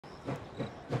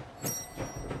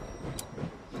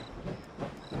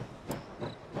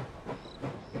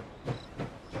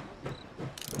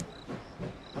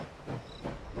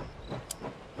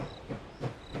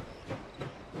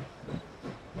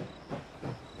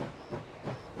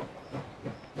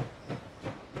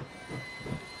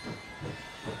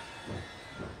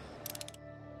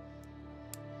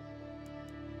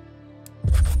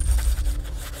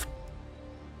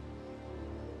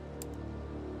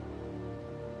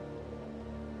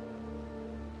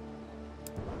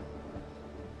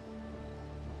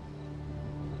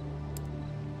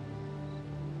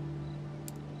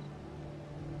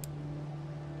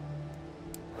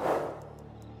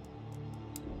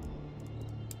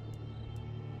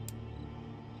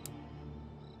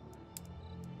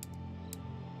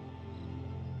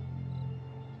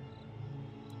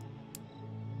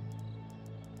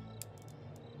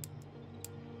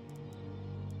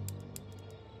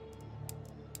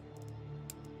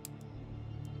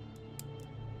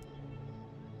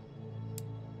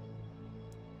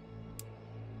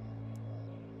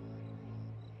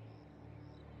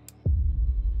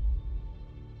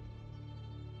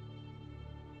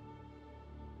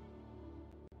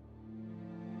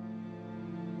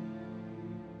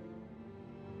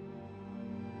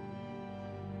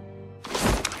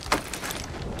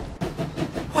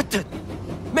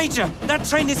Major, that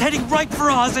train is heading right for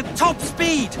ours at top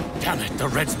speed! Damn it, the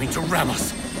Reds mean to ram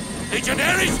us!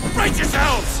 Legionaries, brace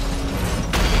yourselves!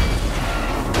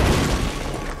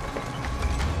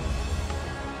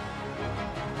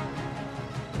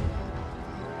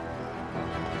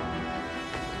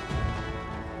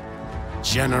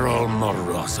 General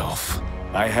Morozov.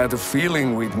 I had a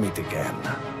feeling we'd meet again.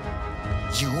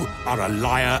 You are a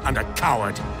liar and a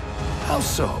coward. How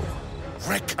so?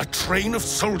 Wreck a train of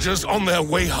soldiers on their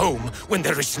way home when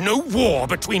there is no war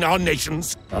between our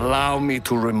nations. Allow me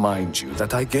to remind you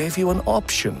that I gave you an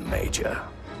option, Major.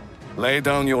 Lay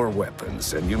down your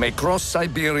weapons and you may cross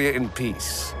Siberia in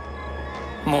peace.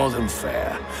 More than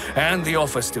fair. And the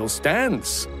offer still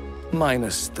stands,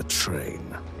 minus the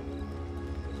train.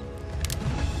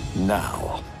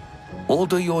 Now,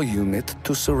 order your unit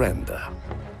to surrender.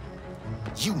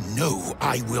 You know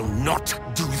I will not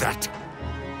do that.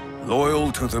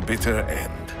 Loyal to the bitter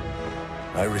end.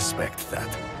 I respect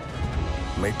that.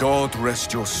 May God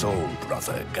rest your soul,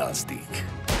 Brother Gazdik.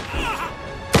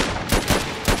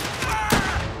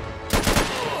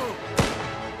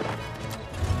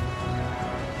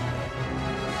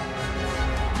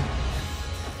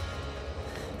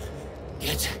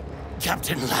 Get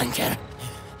Captain Lanker.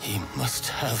 He must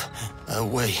have a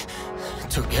way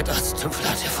to get us to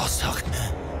Vladivostok.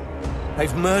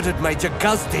 They've murdered Major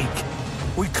Gazdik.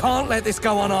 We can't let this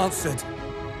go unanswered.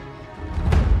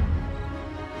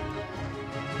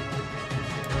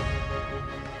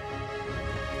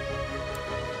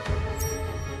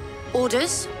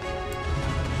 Orders?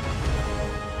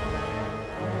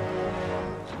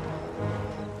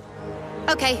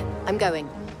 Okay, I'm going.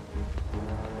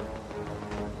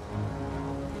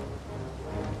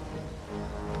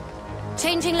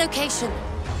 Changing location.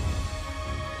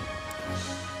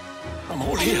 I'm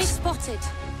all Enemy ears. spotted.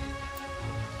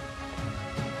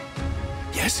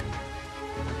 Yes?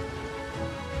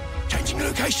 Changing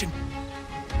location.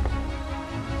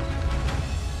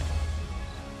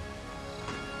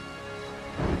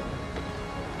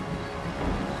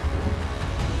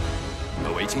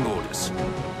 Awaiting orders.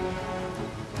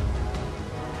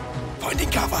 Finding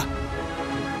cover.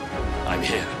 I'm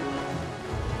here.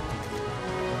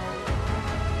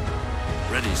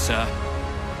 Ready, sir.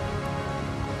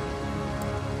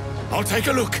 I'll take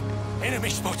a look. Enemy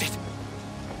spotted.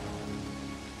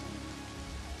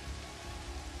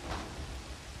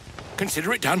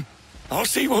 Consider it done. I'll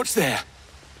see what's there.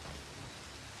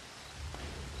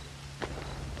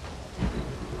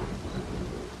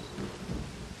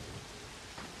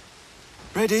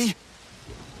 Ready?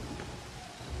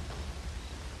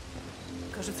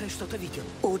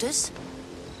 Orders?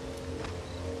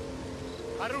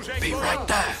 Be right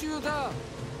there.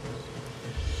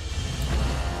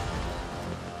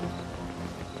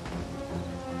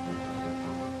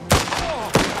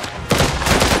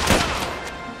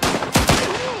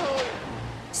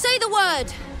 Say the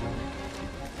word!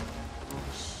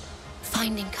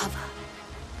 Finding cover.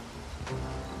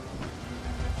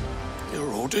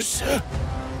 Your orders, sir?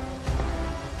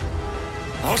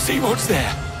 I'll see what's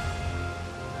there.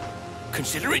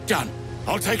 Consider it done.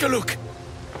 I'll take a look.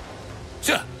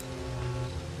 Sir!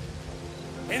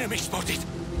 Enemy spotted.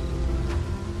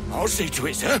 I'll see to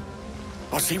it, sir.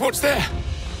 I'll see what's there.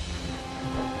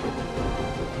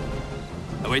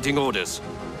 Awaiting orders.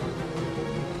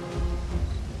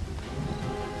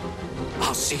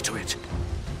 I'll see to it.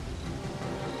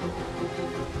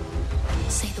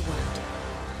 Say the word.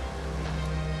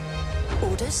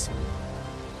 Orders?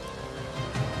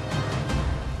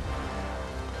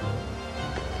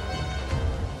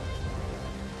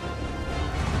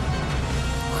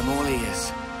 I'm all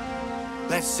ears.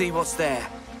 Let's see what's there.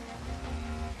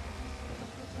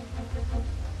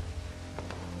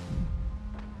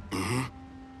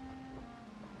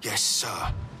 Yes,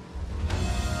 sir.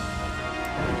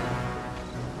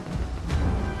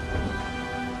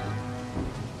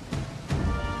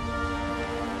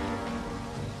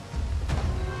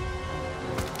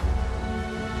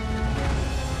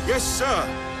 Yes, sir.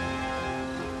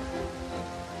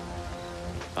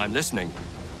 I'm listening.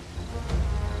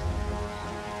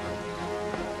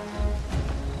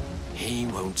 He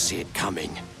won't see it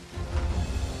coming.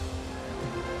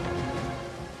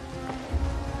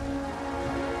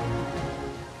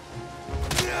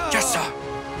 Yes, sir.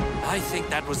 I think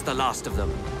that was the last of them.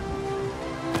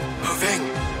 Moving.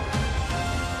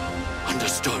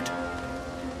 Understood.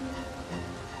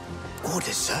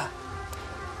 Orders, sir.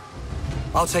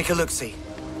 I'll take a look-see.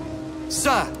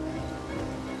 Sir!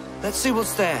 Let's see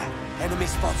what's there. Enemy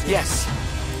spotted. Yes.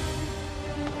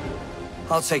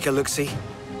 I'll take a look-see.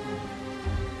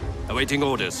 Awaiting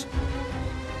orders.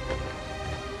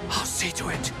 I'll see to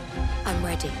it. I'm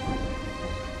ready.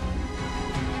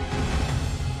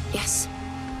 Yes.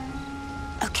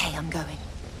 Okay, I'm going.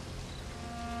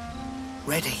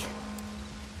 Ready.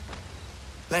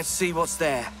 Let's see what's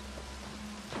there.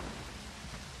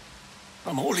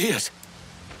 I'm all ears.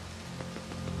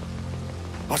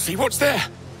 I'll see what's there.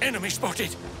 Enemy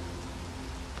spotted.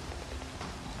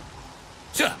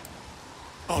 Sir,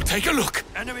 I'll take a look.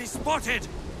 Enemy spotted!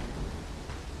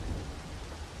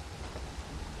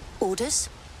 Orders?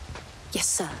 Yes,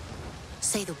 sir.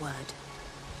 Say the word.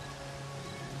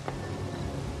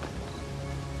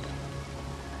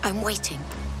 I'm waiting.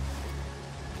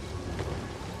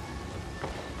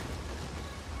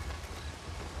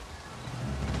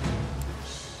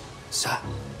 Sir.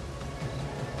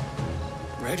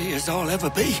 Ready as I'll ever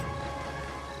be.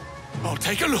 I'll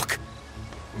take a look.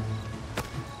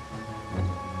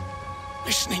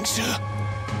 Listening, sir.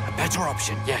 A better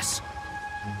option, yes.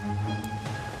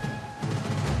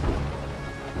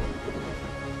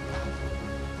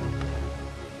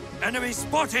 Enemy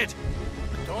spotted!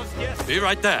 Be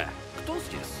right there.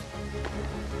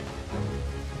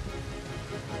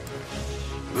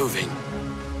 Moving.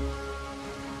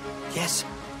 Yes.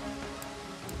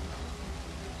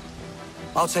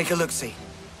 I'll take a look-see.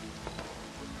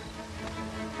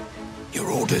 Your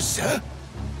orders, sir?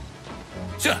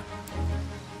 Sir!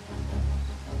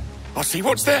 I'll see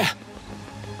what's there.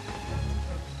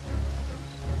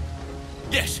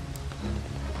 Yes.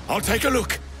 I'll take a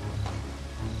look.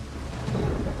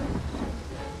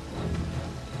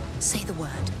 Say the word.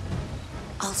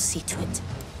 I'll see to it.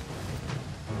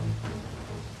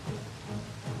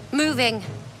 Moving.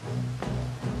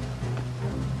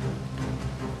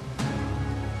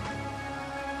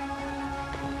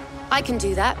 I can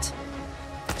do that.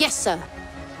 Yes, sir.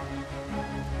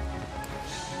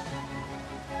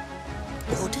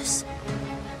 Orders?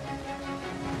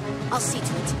 I'll see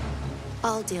to it.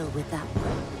 I'll deal with that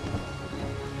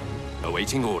one.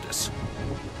 Awaiting orders.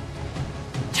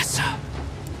 Yes, sir.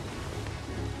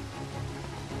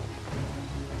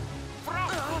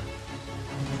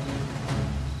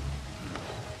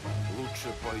 Лучше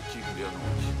пойти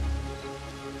глянуть.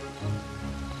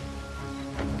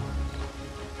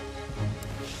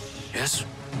 Yes?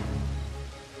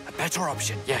 A better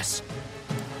option, yes.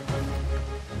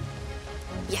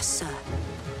 Yes, sir.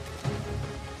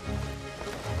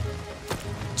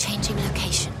 Changing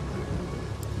location.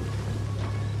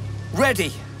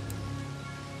 Ready!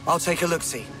 I'll take a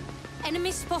look-see.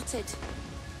 Enemy spotted.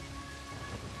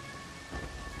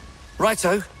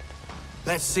 Righto.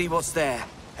 Let's see what's there.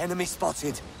 Enemy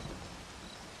spotted.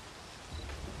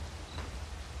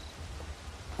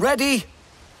 Ready!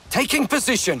 Taking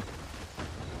position.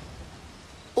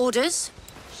 Orders?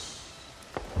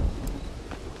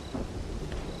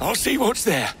 I'll see what's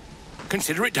there.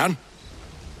 Consider it done.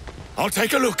 I'll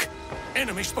take a look.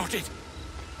 Enemy spotted.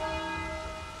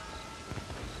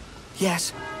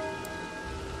 Yes.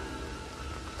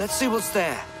 Let's see what's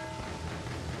there.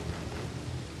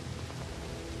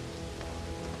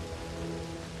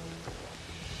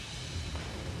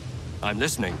 I'm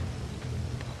listening.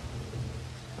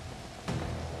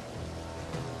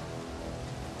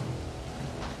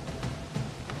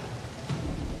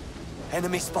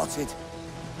 Enemy spotted.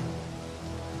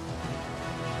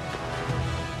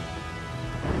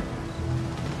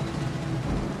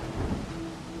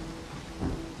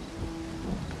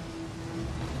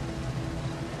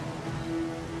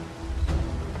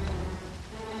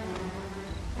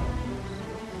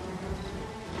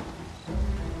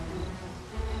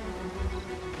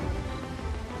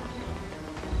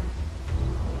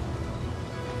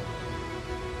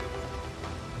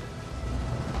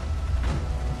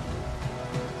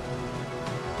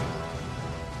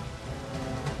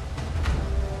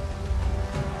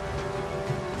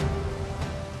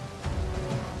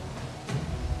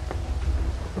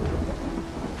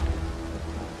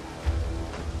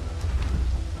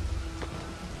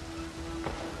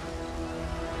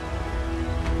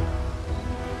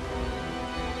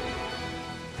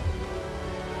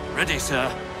 Ready,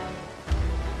 sir.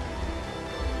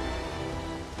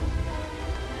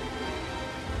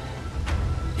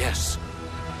 Yes.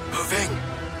 Moving.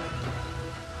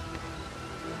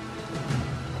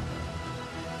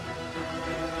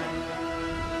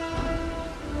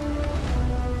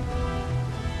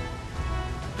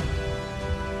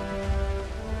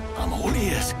 I'm all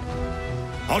ears.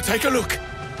 I'll take a look.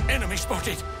 Enemy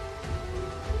spotted.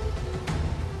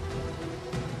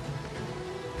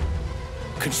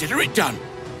 Consider it done.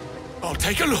 I'll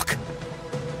take a look.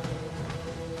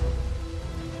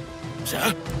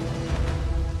 Sir?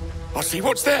 I'll see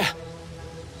what's there.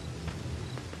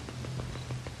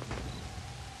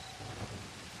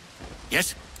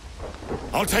 Yes?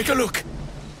 I'll take a look.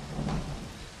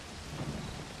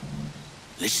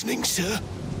 Listening, sir.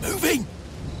 Moving.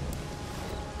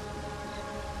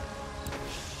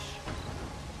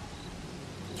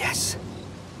 Yes.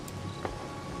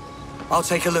 I'll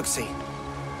take a look-see.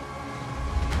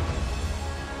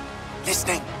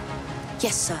 Listening.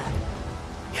 Yes, sir.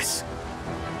 Yes.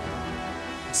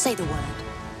 Say the word.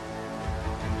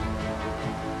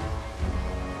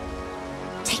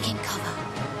 Taking cover.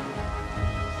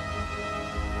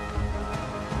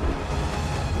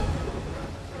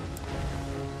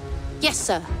 Yes,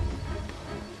 sir.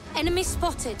 Enemy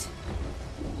spotted.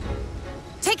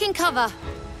 Taking cover.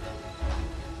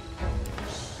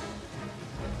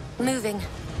 Moving.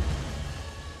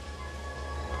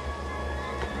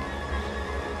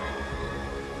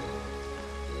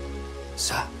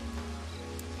 Sir.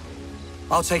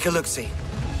 I'll take a look-see.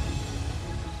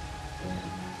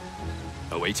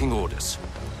 Awaiting orders.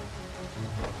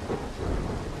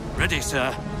 Ready,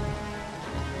 sir.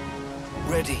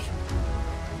 Ready.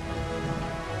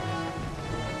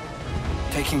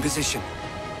 Taking position.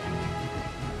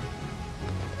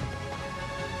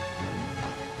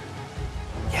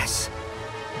 Yes.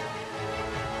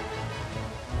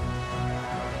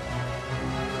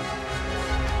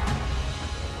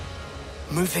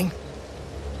 Moving.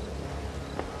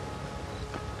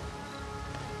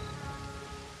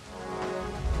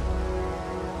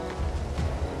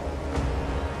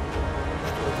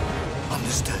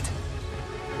 Understood.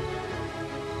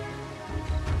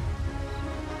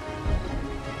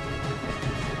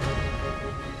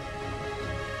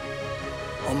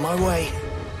 On my way.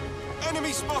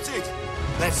 Enemy spotted!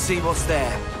 Let's see what's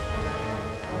there.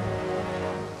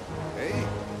 Hey?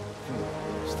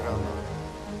 Странно.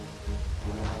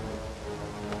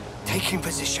 Taking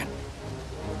position.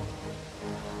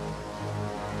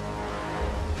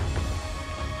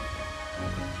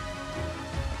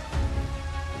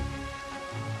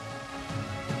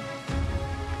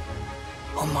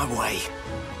 On my way.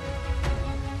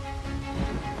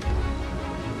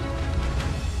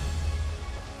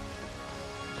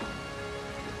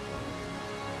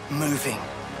 Moving.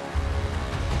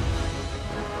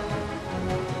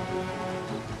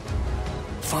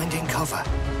 Finding cover.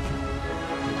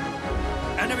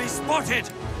 Enemy spotted!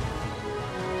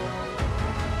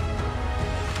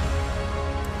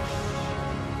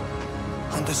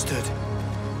 Understood.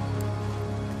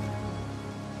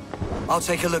 I'll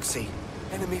take a look-see.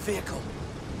 Enemy vehicle.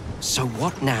 So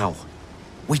what now?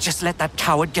 We just let that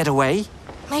coward get away?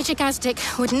 Major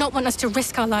Gazdik would not want us to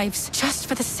risk our lives just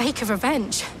for the sake of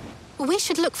revenge. We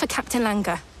should look for Captain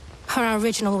Langer, per our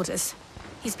original orders.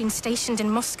 He's been stationed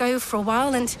in Moscow for a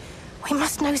while, and we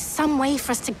must know some way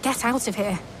for us to get out of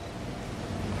here.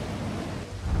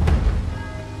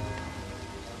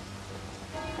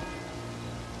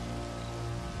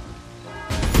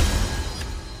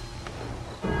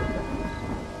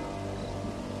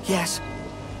 Yes.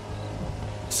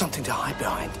 Something to hide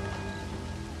behind.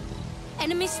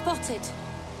 Enemy spotted.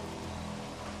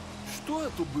 Что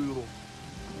это было?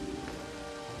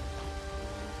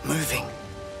 Moving.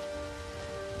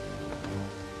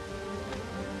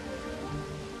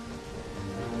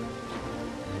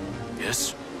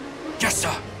 Yes? Yes,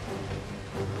 sir.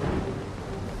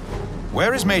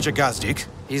 Where is Major Gazdik?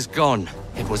 He's gone.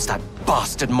 It was that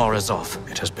bastard Morozov.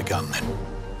 It has begun then.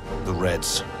 The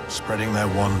Reds, spreading their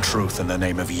one truth in the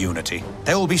name of unity.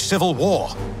 There will be civil war.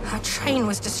 Our train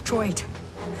was destroyed.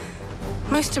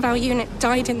 Most of our unit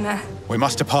died in there. We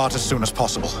must depart as soon as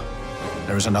possible.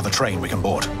 There is another train we can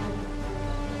board.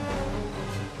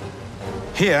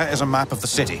 Here is a map of the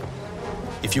city.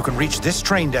 If you can reach this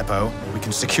train depot, we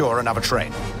can secure another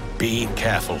train. Be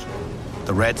careful.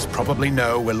 The Reds probably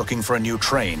know we're looking for a new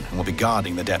train and will be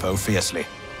guarding the depot fiercely.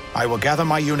 I will gather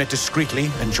my unit discreetly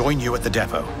and join you at the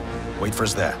depot. Wait for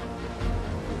us there.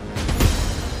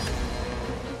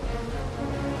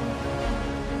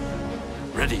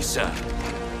 Ready, sir.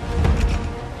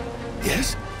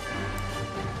 Yes?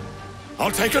 I'll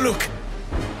take a look.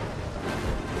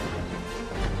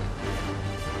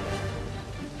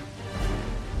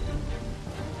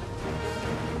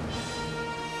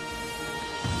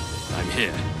 I'm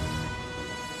here.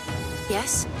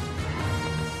 Yes?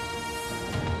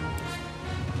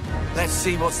 Let's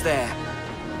see what's there.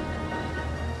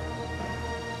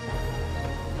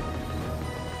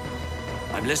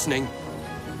 I'm listening.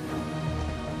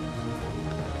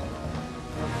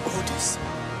 Orders.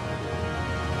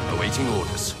 Awaiting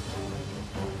orders.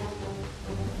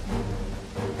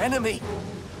 Enemy!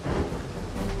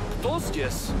 Кто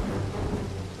здесь?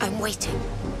 I'm waiting.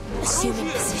 Assuming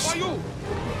Оружие! position. Бою!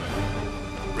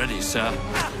 Ready, sir.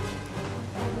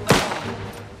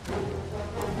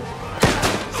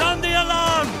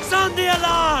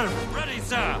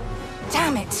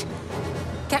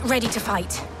 Get ready to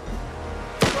fight.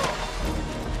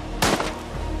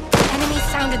 Enemies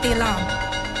sounded the alarm.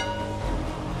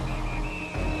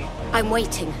 I'm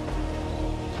waiting.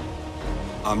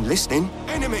 I'm listening.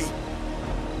 Enemy!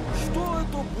 Что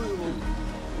это было?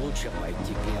 Лучше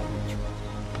пойти глянуть.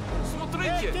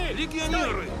 Смотрите,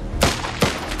 легионеры!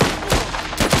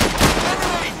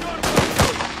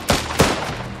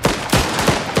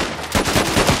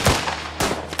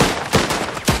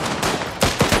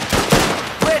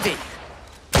 Ready!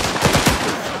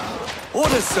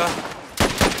 Orders, sir.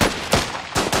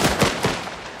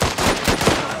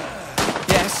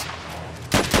 Yes.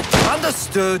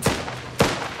 Understood.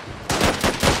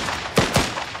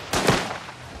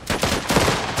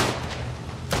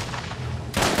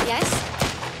 Yes?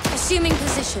 Assuming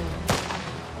position.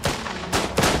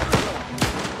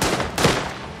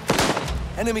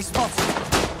 Enemy spotted.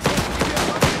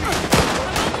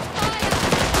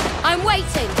 I'm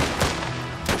waiting.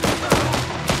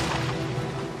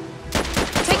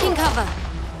 Taking cover.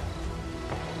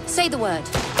 Say the word.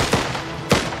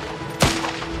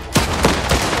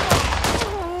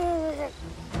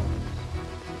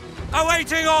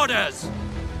 Awaiting orders!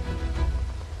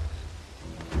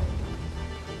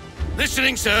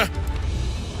 Listening, sir.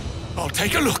 I'll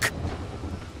take a look.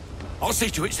 I'll see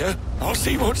to it, sir. I'll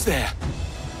see what's there.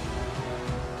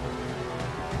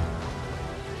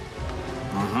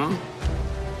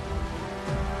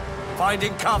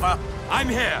 Finding cover. I'm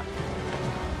here.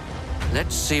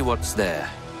 Let's see what's there.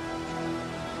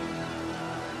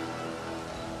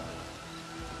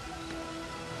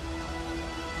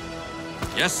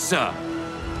 Yes, sir.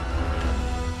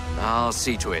 I'll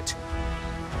see to it.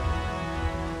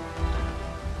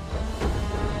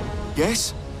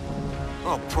 Yes?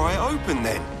 I'll pry it open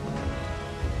then.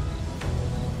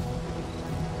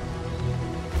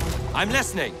 I'm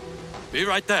listening. Be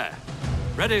right there.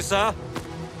 Ready, sir?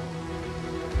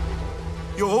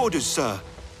 Your orders, sir.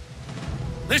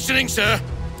 Listening, sir.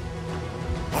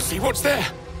 I'll see what's there.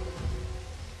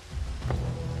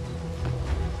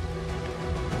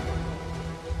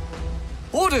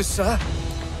 Orders, sir.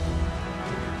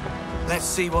 Let's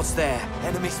see what's there.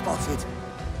 Enemy spotted.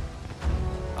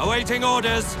 Awaiting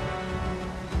orders.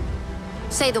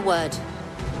 Say the word.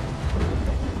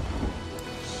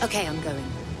 Okay, I'm going.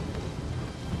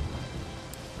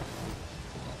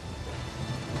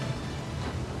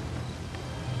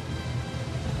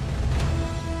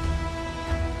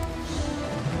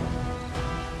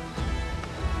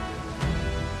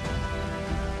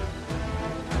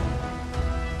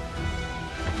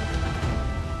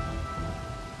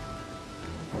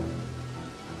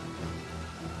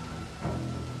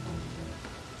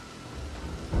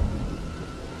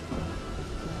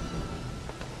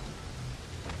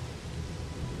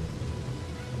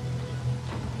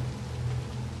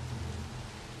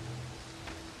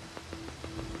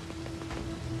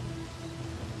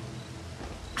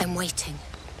 I'm waiting.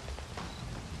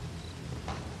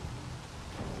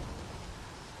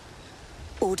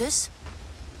 Orders?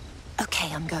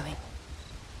 Okay, I'm going.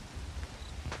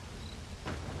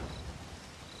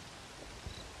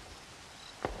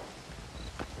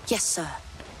 Yes, sir.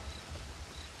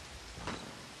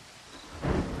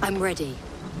 I'm ready.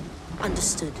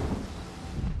 Understood.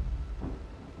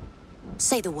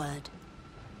 Say the word.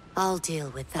 I'll deal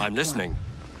with that. I'm listening.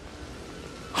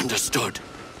 Understood.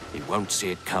 He won't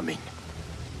see it coming.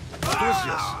 Что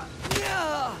здесь?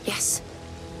 Yes.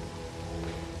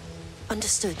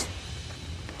 Understood.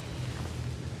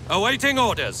 Awaiting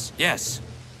orders. Yes.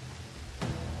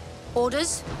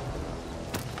 Orders?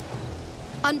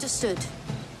 Understood.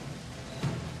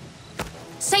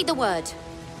 Say the word.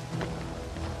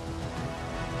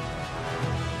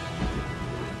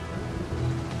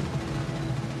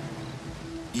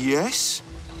 Yes?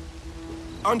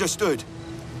 Understood.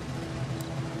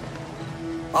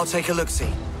 I'll take a look-see.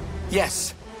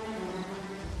 Yes.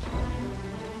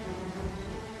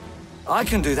 I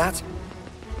can do that.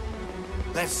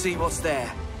 Let's see what's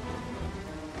there.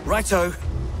 Righto.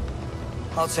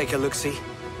 I'll take a look-see.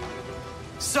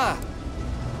 Sir,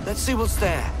 let's see what's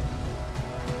there.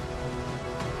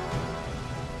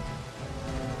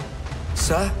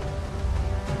 Sir?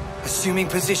 Assuming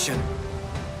position.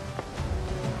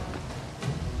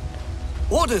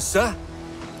 Orders, sir.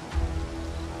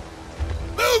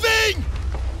 Moving!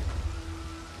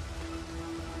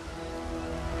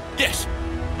 Yes.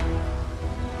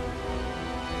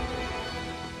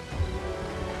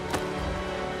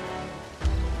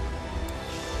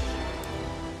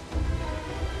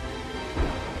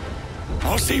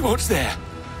 I'll see what's there.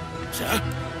 Sir?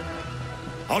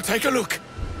 I'll take a look.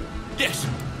 Yes.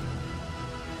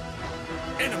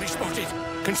 Enemy spotted.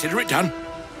 Consider it done.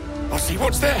 I'll see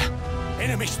what's there.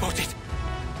 Enemy spotted.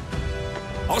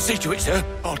 I'll see to it, sir.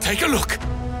 I'll take a look.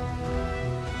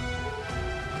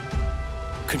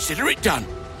 Consider it done.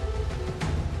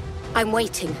 I'm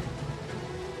waiting.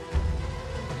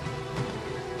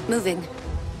 Moving.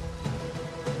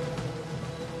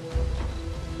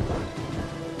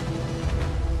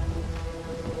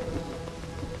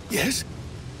 Yes?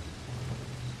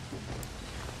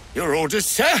 Your orders,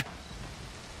 sir?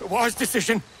 A wise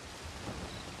decision.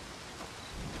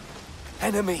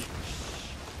 Enemy!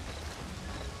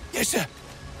 Yes, sir.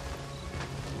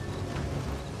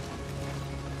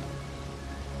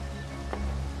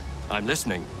 I'm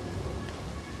listening.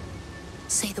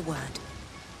 Say the word.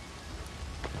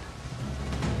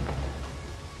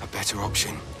 A better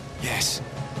option, yes.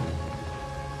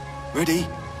 Ready?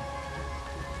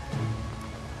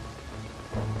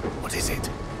 What is it?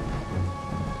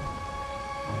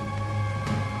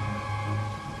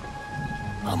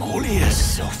 I'm all ears,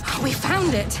 Soft. We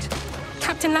found it.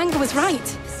 Captain Langer was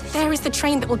right. There is the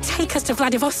train that will take us to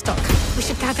Vladivostok. We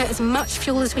should gather as much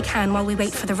fuel as we can while we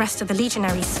wait for the rest of the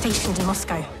legionaries stationed in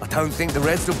Moscow. I don't think the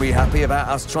Reds will be happy about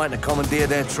us trying to commandeer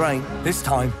their train. This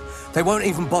time, they won't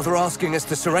even bother asking us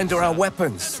to surrender our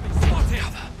weapons.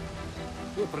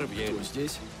 Кто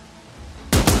здесь?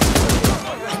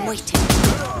 I'm waiting.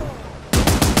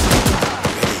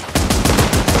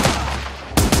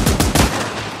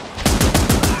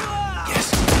 Yes.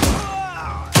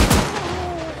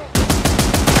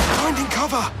 Finding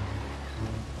cover!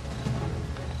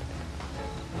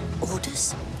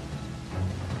 Orders?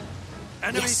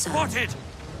 Enemy Yes, sir. spotted!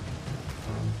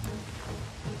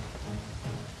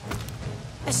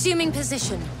 Assuming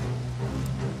position.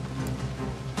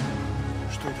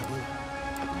 Что это было?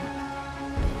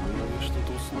 Я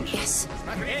что-то услышал. Yes.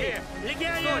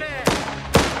 Legionaries!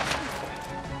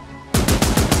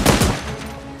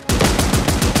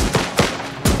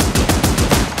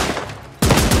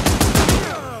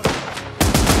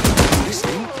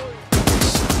 Listening?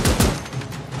 Yes, sir.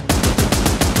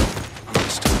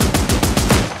 Understood.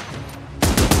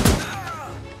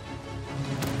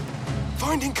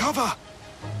 Finding cover!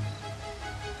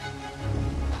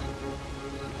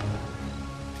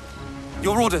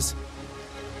 Your orders.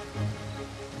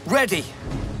 Ready.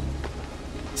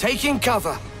 Taking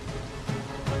cover.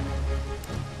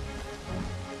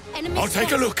 Enemy I'll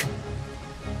take a spotted. look.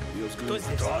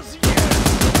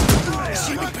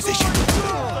 Assuming position.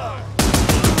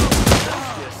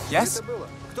 Yes?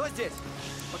 Кто здесь?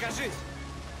 Покажись!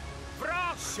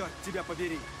 Черт тебя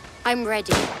побери! I'm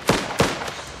ready.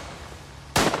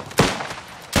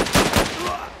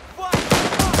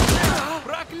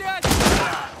 Проклятие!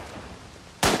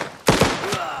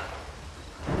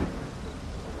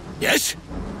 Yes?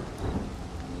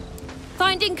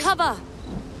 Finding cover.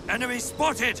 Enemy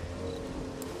spotted!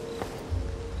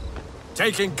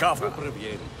 Taking cover.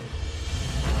 Проверь.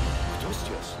 Кто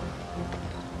сейчас?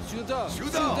 Сюда!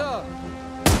 Сюда!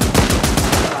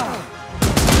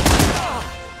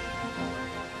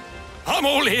 I'm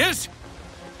all ears.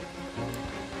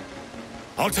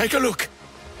 I'll take a look.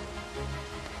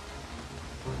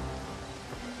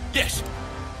 Yes,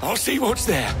 I'll see what's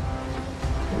there.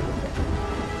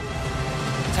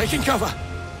 Taking cover.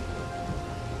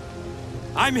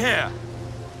 I'm here.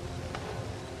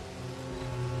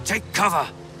 Take cover.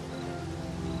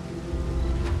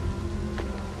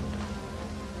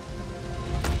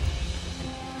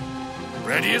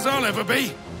 Ready as I'll ever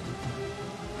be.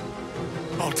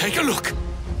 I'll take a look.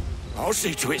 I'll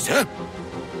see to it, sir.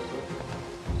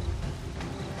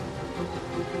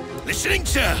 Listening,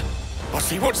 sir. I'll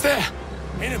see what's there.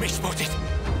 Enemy spotted.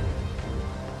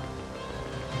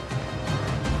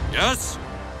 Yes?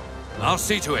 I'll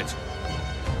see to it.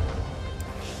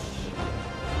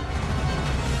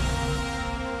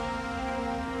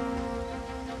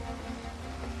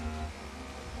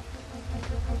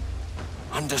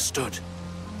 Understood.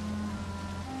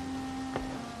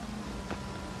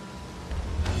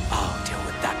 I'll deal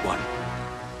with that one.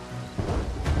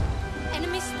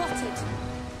 Enemy spotted.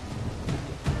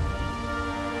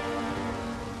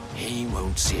 He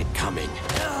won't see it coming.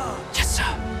 Yes,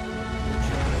 sir.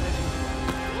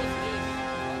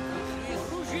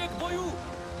 Оружие к бою!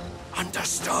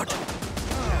 Understood.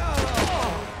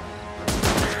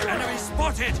 Enemy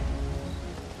spotted.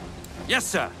 Yes,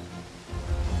 sir.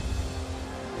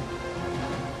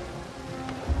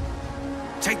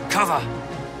 Take cover.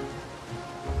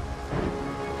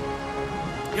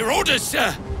 Your orders,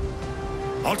 sir.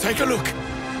 I'll take a look.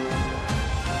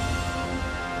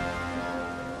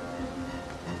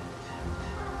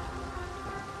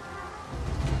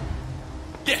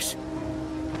 Yes.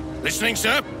 Listening,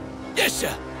 sir. Yes,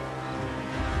 sir.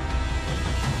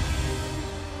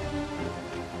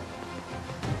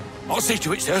 I'll see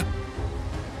to it, sir.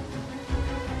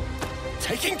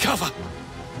 Taking cover.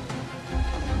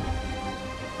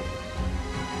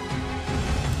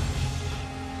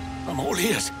 I'm all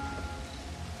ears.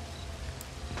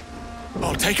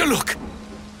 I'll take a look.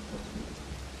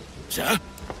 Sir?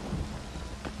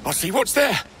 I'll see what's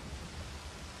there.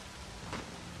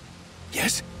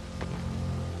 Yes?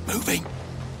 Moving.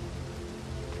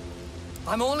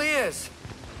 I'm all ears.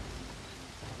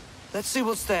 Let's see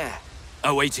what's there.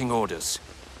 Awaiting orders.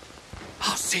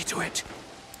 I'll see to it.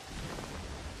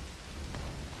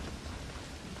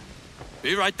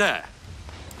 Be right there.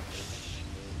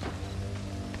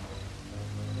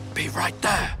 Be right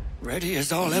there. Ready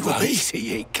as I'll ever be.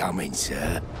 See it coming,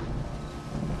 sir.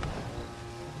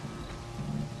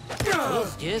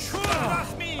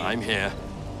 I'm here.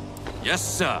 Yes,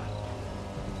 sir.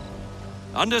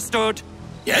 Understood.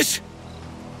 Yes?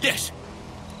 Yes.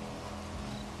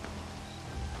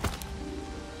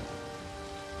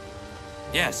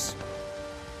 Yes.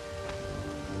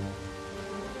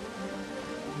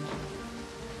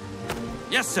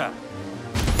 Yes, sir.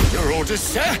 Your orders,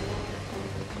 sir?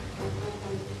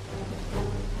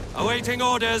 Awaiting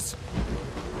orders.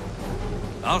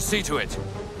 I'll see to it.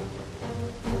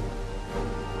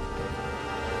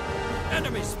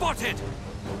 Enemy spotted!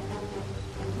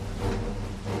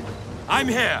 I'm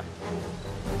here.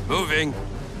 Moving.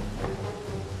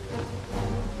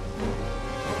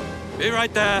 Be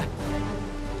right there.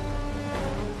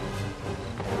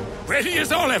 Ready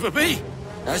as I'll ever be.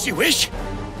 As you wish.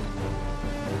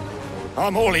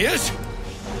 I'm all ears.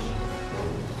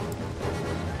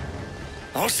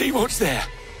 I'll see what's there.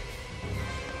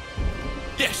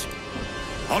 Yes.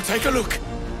 I'll take a look.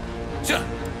 Sir.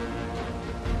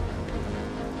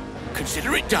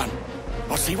 Consider it done.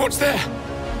 I'll see what's there.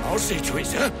 I'll see to it,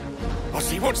 sir. I'll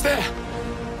see what's there.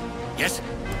 Yes.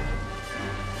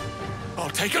 I'll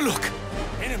take a look.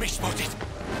 Enemy spotted.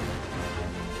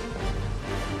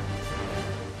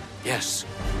 Yes.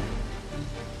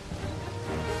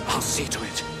 I'll see to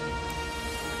it.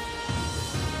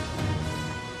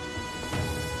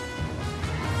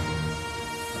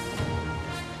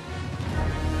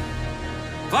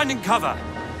 Finding cover.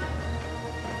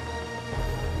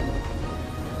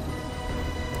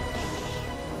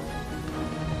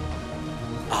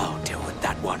 I'll deal with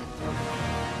that one.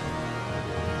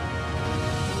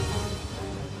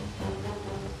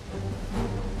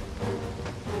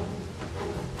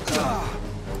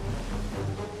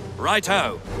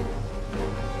 Righto.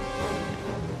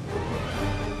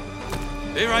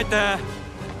 Be right there.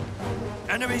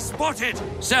 Enemy spotted,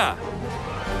 sir.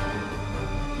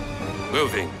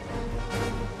 Moving.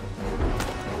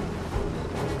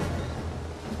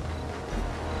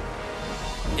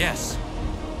 Yes.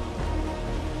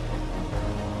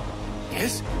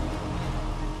 Yes?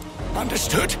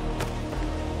 Understood.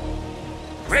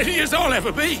 Ready as I'll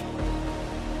ever be.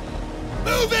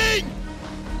 Moving!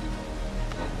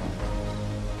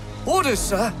 Orders,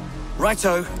 sir.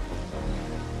 Righto.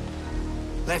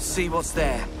 Let's see what's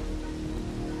there.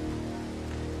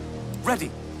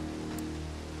 Ready.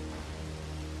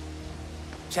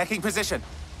 Checking position.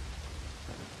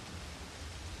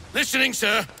 Listening,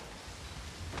 sir.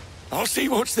 I'll see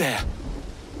what's there.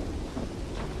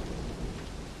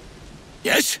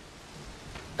 Yes?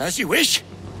 As you wish.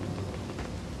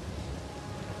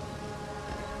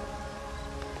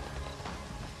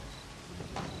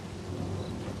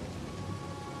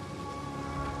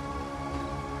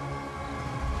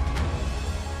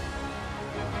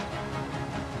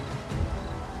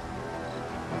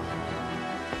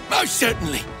 Most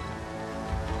certainly.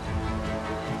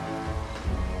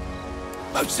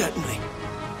 Most certainly.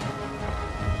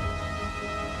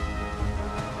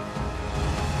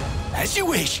 As you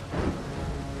wish.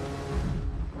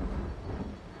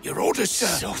 Your orders, sir.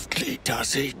 Softly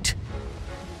does it.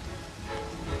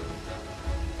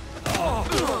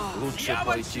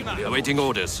 Awaiting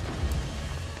orders.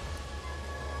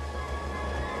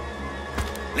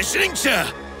 Listening,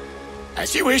 sir.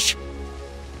 As you wish.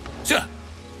 Sir.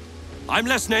 I'm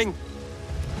listening.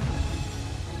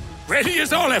 Ready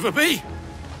as I'll ever be.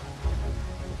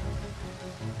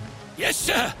 Yes,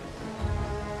 sir.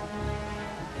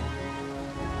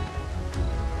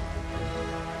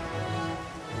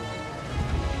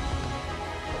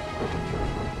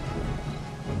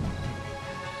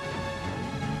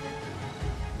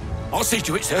 I'll see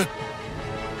to it, sir.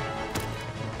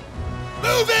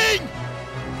 Moving!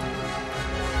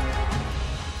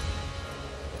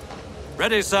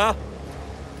 Ready, sir.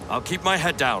 I'll keep my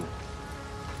head down.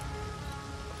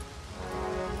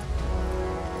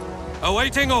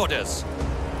 Awaiting orders.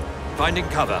 Finding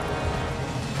cover.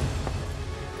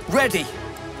 Ready.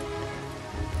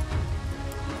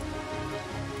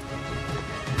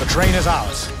 The train is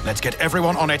ours. Let's get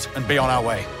everyone on it and be on our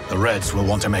way. The Reds will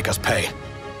want to make us pay.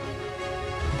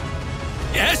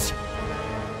 Yes?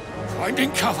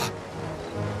 Finding cover.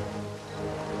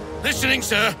 Listening,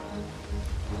 sir.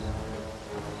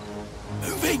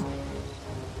 Moving.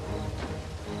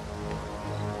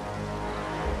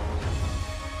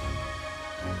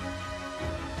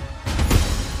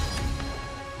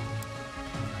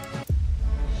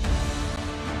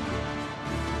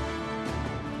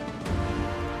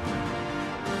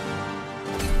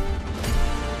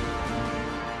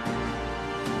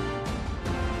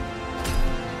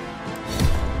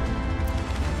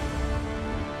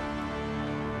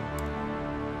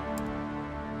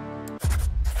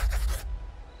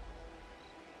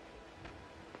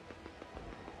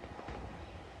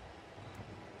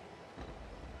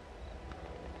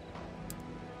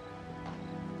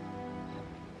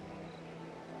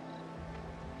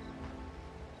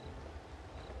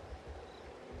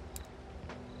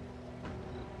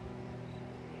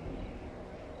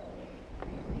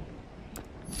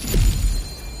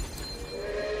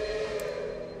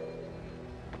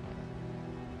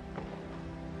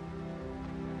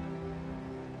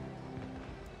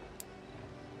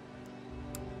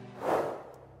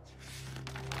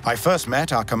 I first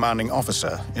met our commanding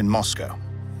officer in Moscow.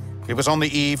 It was on the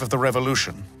eve of the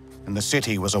revolution, and the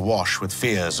city was awash with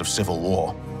fears of civil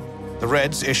war. The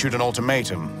Reds issued an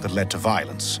ultimatum that led to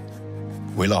violence.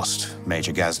 We lost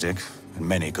Major Gazdig and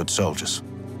many good soldiers.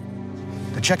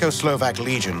 The Czechoslovak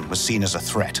Legion was seen as a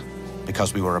threat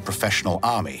because we were a professional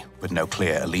army with no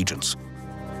clear allegiance.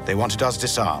 They wanted us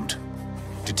disarmed,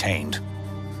 detained,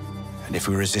 and if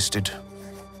we resisted,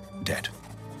 dead.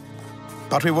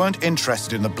 But we weren't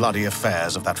interested in the bloody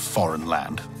affairs of that foreign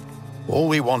land. All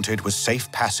we wanted was safe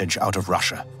passage out of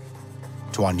Russia,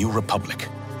 to our new republic,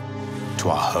 to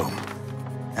our home.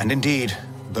 And indeed,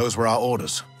 those were our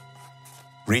orders.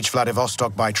 Reach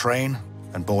Vladivostok by train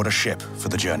and board a ship for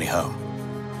the journey home.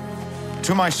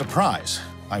 To my surprise,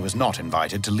 I was not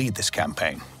invited to lead this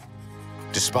campaign,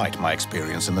 despite my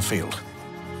experience in the field.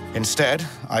 Instead,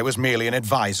 I was merely an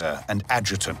advisor and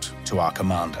adjutant to our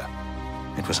commander.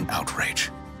 It was an outrage.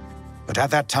 But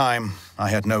at that time, I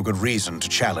had no good reason to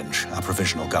challenge our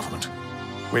provisional government.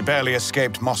 We barely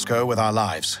escaped Moscow with our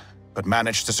lives, but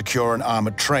managed to secure an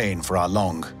armored train for our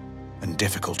long and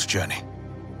difficult journey.